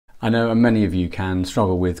I know many of you can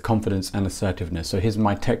struggle with confidence and assertiveness, so here's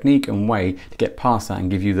my technique and way to get past that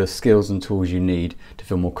and give you the skills and tools you need to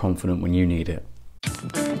feel more confident when you need it.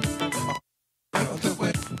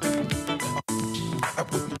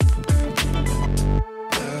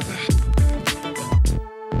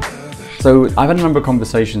 So I've had a number of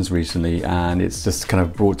conversations recently and it's just kind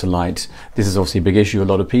of brought to light, this is obviously a big issue, a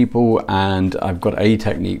lot of people, and I've got a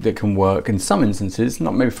technique that can work in some instances,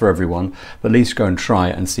 not maybe for everyone, but at least go and try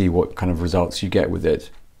it and see what kind of results you get with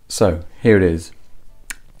it. So here it is.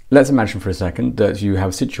 Let's imagine for a second that you have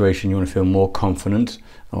a situation you want to feel more confident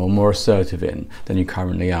or more assertive in than you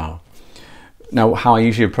currently are. Now, how I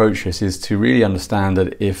usually approach this is to really understand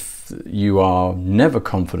that if you are never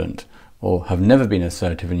confident or have never been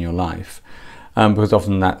assertive in your life, because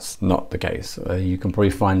often that's not the case. You can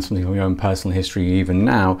probably find something from your own personal history even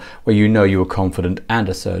now where you know you were confident and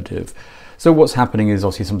assertive. So what's happening is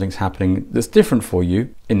obviously something's happening that's different for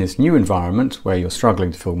you in this new environment where you're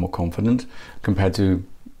struggling to feel more confident compared to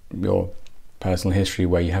your personal history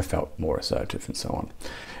where you have felt more assertive and so on.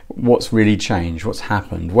 What's really changed? What's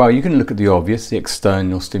happened? Well, you can look at the obvious, the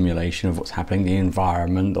external stimulation of what's happening, the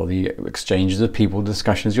environment or the exchanges of people,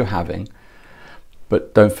 discussions you're having.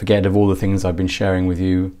 But don't forget of all the things I've been sharing with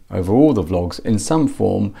you over all the vlogs in some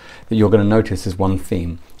form that you're going to notice is one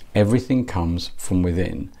theme. Everything comes from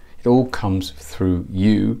within. It all comes through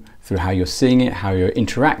you, through how you're seeing it, how you're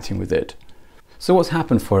interacting with it. So what's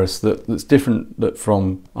happened for us that's different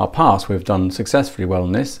from our past, we've done successfully well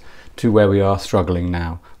in this, to where we are struggling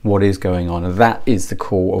now? What is going on? And that is the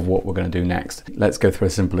core of what we're going to do next. Let's go through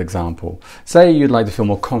a simple example. Say you'd like to feel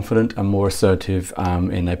more confident and more assertive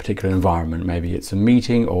in a particular environment. Maybe it's a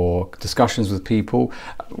meeting or discussions with people,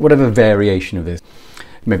 whatever variation of this.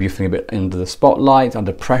 Maybe you're feeling a bit under the spotlight,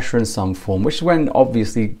 under pressure in some form, which is when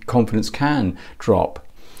obviously confidence can drop.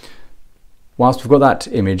 Whilst we've got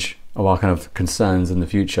that image of our kind of concerns in the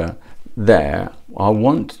future there, I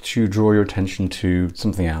want to draw your attention to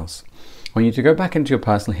something else. I want you to go back into your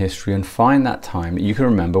personal history and find that time that you can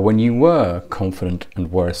remember when you were confident and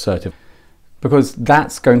were assertive, because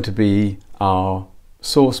that's going to be our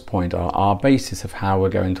source point, our basis of how we're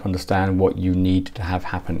going to understand what you need to have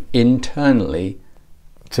happen internally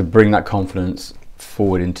to bring that confidence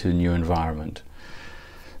forward into a new environment.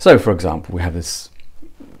 So for example, we have this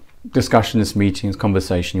discussion, this meeting, this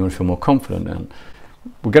conversation you want to feel more confident in.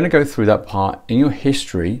 We're going to go through that part in your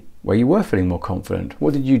history where you were feeling more confident.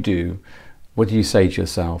 What did you do? What did you say to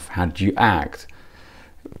yourself? How did you act?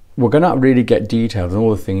 We're going to really get detailed on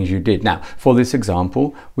all the things you did. Now, for this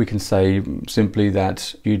example, we can say simply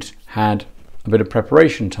that you'd had a bit of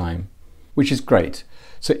preparation time, which is great.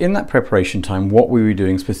 So in that preparation time, what were you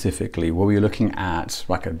doing specifically? Were you looking at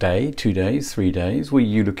like a day, 2 days, 3 days? Were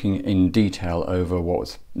you looking in detail over what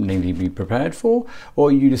was needing to be prepared for? Or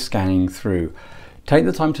are you just scanning through? Take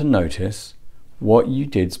the time to notice what you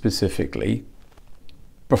did specifically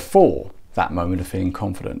before that moment of feeling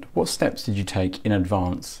confident. What steps did you take in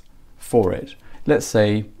advance for it? Let's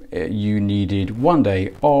say you needed 1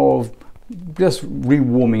 day of just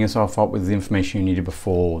re-warming yourself up with the information you needed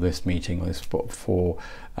before this meeting or before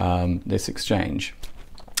this exchange,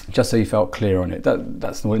 just so you felt clear on it.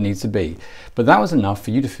 That's what it needs to be. But that was enough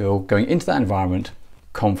for you to feel, going into that environment,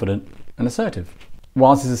 confident and assertive.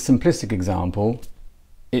 Whilst it's a simplistic example,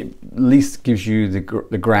 it at least gives you the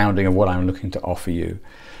grounding of what I'm looking to offer you,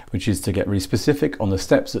 which is to get really specific on the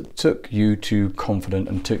steps that took you to confident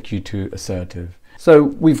and took you to assertive. So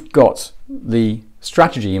we've got the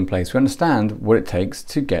strategy in place. We understand what it takes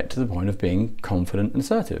to get to the point of being confident and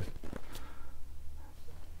assertive.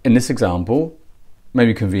 In this example,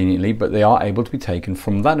 maybe conveniently, but they are able to be taken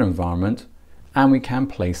from that environment and we can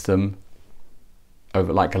place them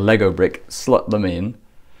over like a Lego brick, slot them in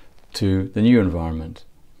to the new environment.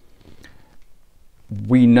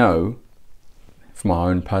 We know from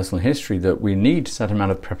our own personal history that we need a certain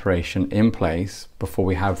amount of preparation in place before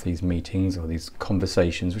we have these meetings or these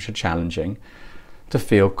conversations which are challenging to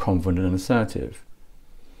feel confident and assertive.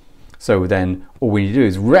 So then all we need to do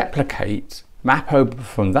is replicate, map over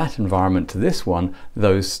from that environment to this one,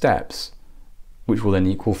 those steps, which will then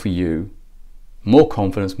equal for you more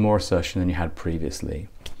confidence, more assertion than you had previously.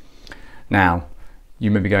 Now, you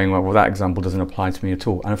may be going, well, that example doesn't apply to me at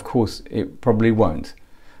all. And of course, it probably won't.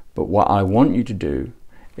 But what I want you to do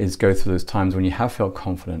is go through those times when you have felt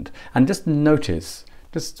confident and just notice,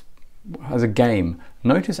 just as a game,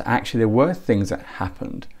 notice actually there were things that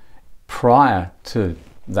happened prior to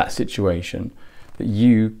that situation that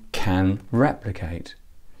you can replicate.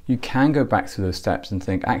 You can go back through those steps and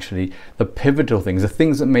think, actually, the pivotal things, the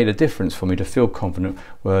things that made a difference for me to feel confident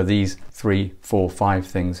were these 3, 4, 5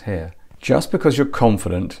 things here. Just because you're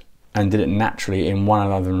confident and did it naturally in one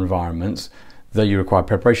or other environments, though you required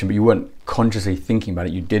preparation, but you weren't consciously thinking about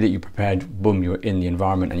it. You did it, you prepared, boom, you were in the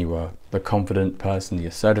environment and you were the confident person, the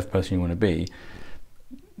assertive person you want to be.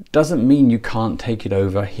 Doesn't mean you can't take it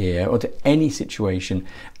over here or to any situation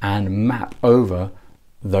and map over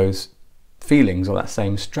those feelings or that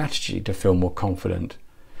same strategy to feel more confident.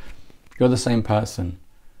 You're the same person.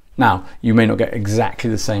 Now, you may not get exactly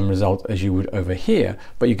the same result as you would over here,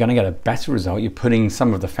 but you're going to get a better result. You're putting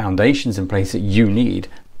some of the foundations in place that you need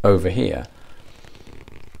over here.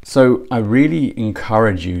 So I really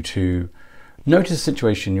encourage you to notice a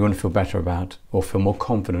situation you want to feel better about or feel more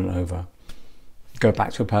confident over. Go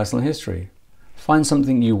back to a personal history. Find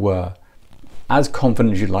something you were as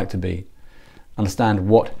confident as you'd like to be. Understand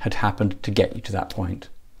what had happened to get you to that point.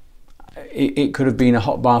 It could have been a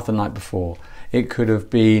hot bath the night before. It could have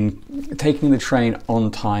been taking the train on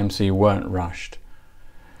time so you weren't rushed.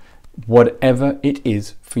 Whatever it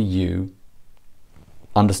is for you,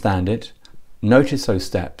 understand it, notice those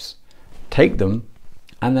steps, take them,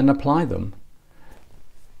 and then apply them.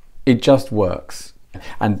 It just works.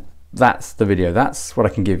 And that's the video. That's what I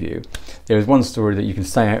can give you. There is one story that you can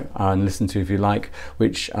stay and listen to if you like,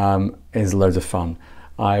 which is loads of fun.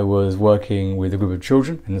 I was working with a group of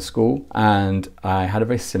children in the school, and I had a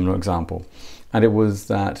very similar example. And it was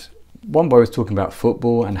that one boy was talking about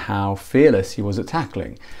football and how fearless he was at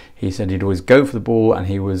tackling. He said he'd always go for the ball and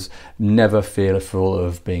he was never fearful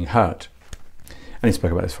of being hurt. And he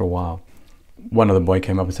spoke about this for a while. One other boy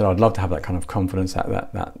came up and said, I'd love to have that kind of confidence,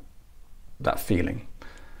 that feeling.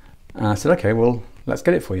 And I said, okay, well, let's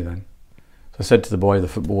get it for you then. So I said to the boy, the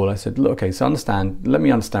footballer, I said, look, okay, so let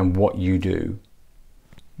me understand what you do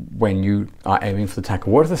when you are aiming for the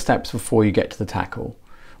tackle. What are the steps before you get to the tackle?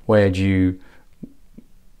 What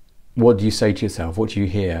do you say to yourself? What do you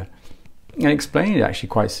hear? And explained it actually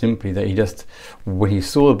quite simply that he just, when he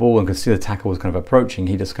saw the ball and could see the tackle was kind of approaching,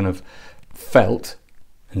 he just kind of felt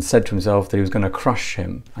and said to himself that he was going to crush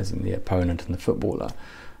him, as in the opponent and the footballer.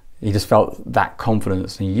 He just felt that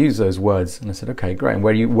confidence, and he used those words. And I said, okay, great. And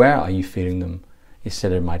where are you feeling them? He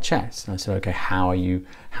said, in my chest. And I said, okay, how are you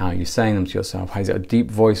saying them to yourself? Is it a deep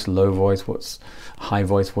voice, low voice? What's a high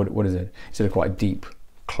voice? What is it? He said, quite a deep,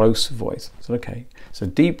 close voice. I said, okay. So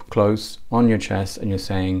deep, close, on your chest, and you're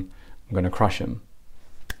saying, I'm going to crush him.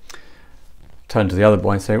 Turn to the other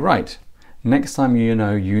boy and say, right, next time you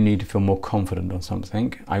know you need to feel more confident on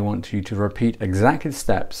something, I want you to repeat exactly the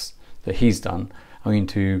steps that he's done. I'm going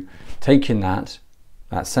to take in that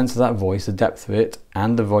sense of that voice, the depth of it,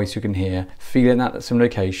 and the voice you can hear, feel it at the same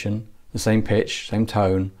location, the same pitch, same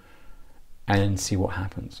tone, and see what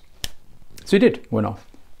happens. So he did, went off.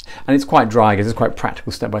 And it's quite dry because it's quite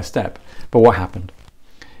practical step by step. But what happened?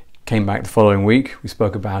 Came back the following week, we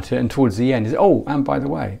spoke about it, and towards the end he said, oh, and by the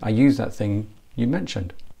way, I used that thing you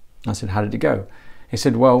mentioned. I said, how did it go? He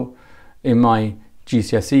said, well, in my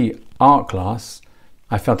GCSE art class,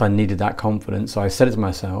 I felt I needed that confidence, so I said it to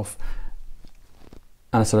myself.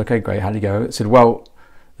 And I said, okay, great, how'd it go? It said, well,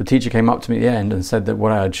 the teacher came up to me at the end and said that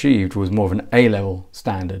what I achieved was more of an A-level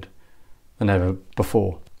standard than ever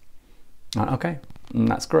before. Okay, and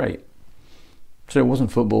that's great. So it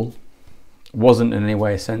wasn't football, wasn't in any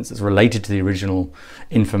way a sense that's related to the original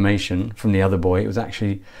information from the other boy. It was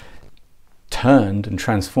actually turned and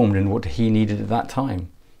transformed in what he needed at that time.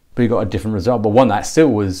 But he got a different result, but one that still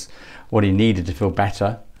was what he needed to feel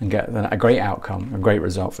better and get a great outcome, a great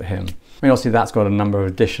result for him. I mean, obviously that's got a number of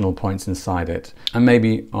additional points inside it. And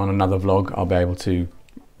maybe on another vlog, I'll be able to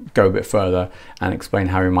go a bit further and explain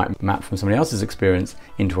how we might map from somebody else's experience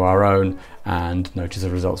into our own and notice the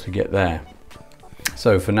results we get there.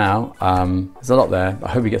 So for now, there's a lot there. I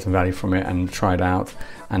hope you get some value from it and try it out,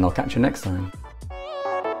 and I'll catch you next time.